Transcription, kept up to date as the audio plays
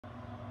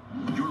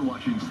You're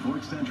watching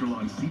Sports Central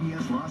on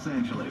CBS Los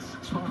Angeles,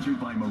 sponsored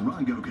by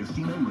Morongo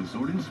Casino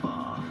Resort and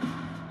Spa.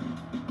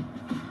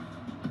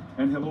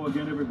 And hello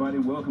again, everybody.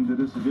 Welcome to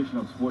this edition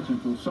of Sports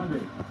Central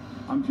Sunday.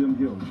 I'm Jim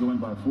Hill,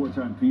 joined by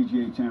four-time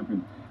PGA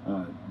champion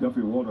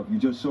Duffy Waldorf. You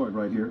just saw it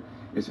right here.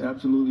 It's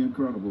absolutely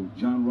incredible.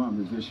 Jon Rahm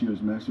is this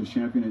year's Masters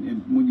champion.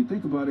 And when you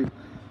think about it,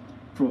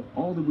 for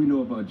all that we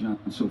know about Jon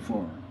so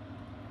far,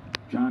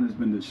 Jon has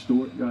been the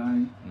stoic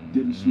guy,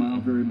 didn't smile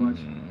very much.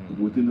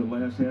 Within the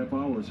last half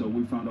hour or so,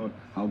 we found out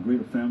how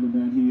great a family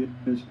man he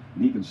is,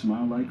 and he can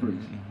smile like crazy.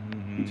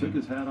 He took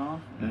his hat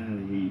off,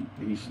 and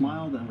he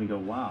smiled, and we go,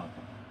 wow,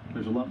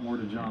 there's a lot more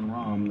to Jon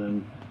Rahm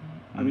than,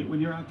 I mean, when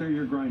you're out there,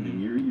 you're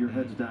grinding, your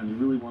head's down, you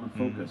really want to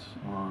focus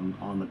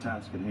on the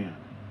task at hand.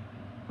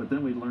 But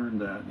then we learned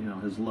that, you know,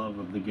 his love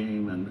of the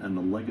game and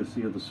the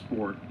legacy of the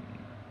sport.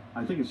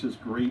 I think it's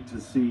just great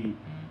to see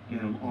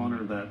him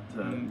honor that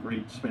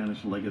great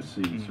Spanish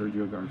legacy,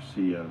 Sergio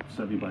Garcia,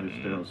 Seve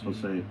Ballesteros,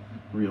 Jose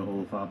Rio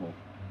Olazabal,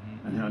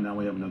 and now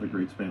we have another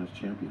great Spanish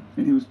champion.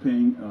 And he was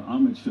paying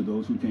homage to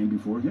those who came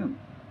before him.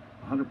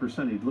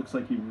 100%. He looks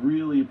like he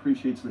really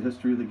appreciates the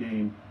history of the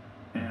game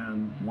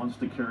and wants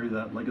to carry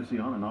that legacy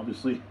on, and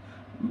obviously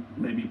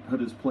maybe put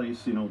his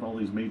place, you know, with all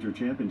these major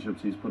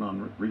championships he's put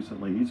on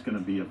recently. He's going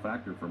to be a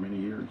factor for many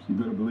years. You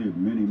better believe,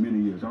 many, many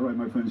years. All right,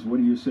 my friends, what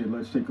do you say?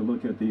 Let's take a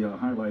look at the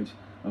highlights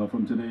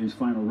from today's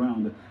final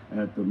round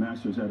at the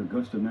Masters at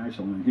Augusta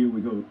National. And here we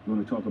go. We're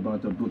going to talk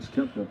about Brooks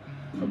Koepka.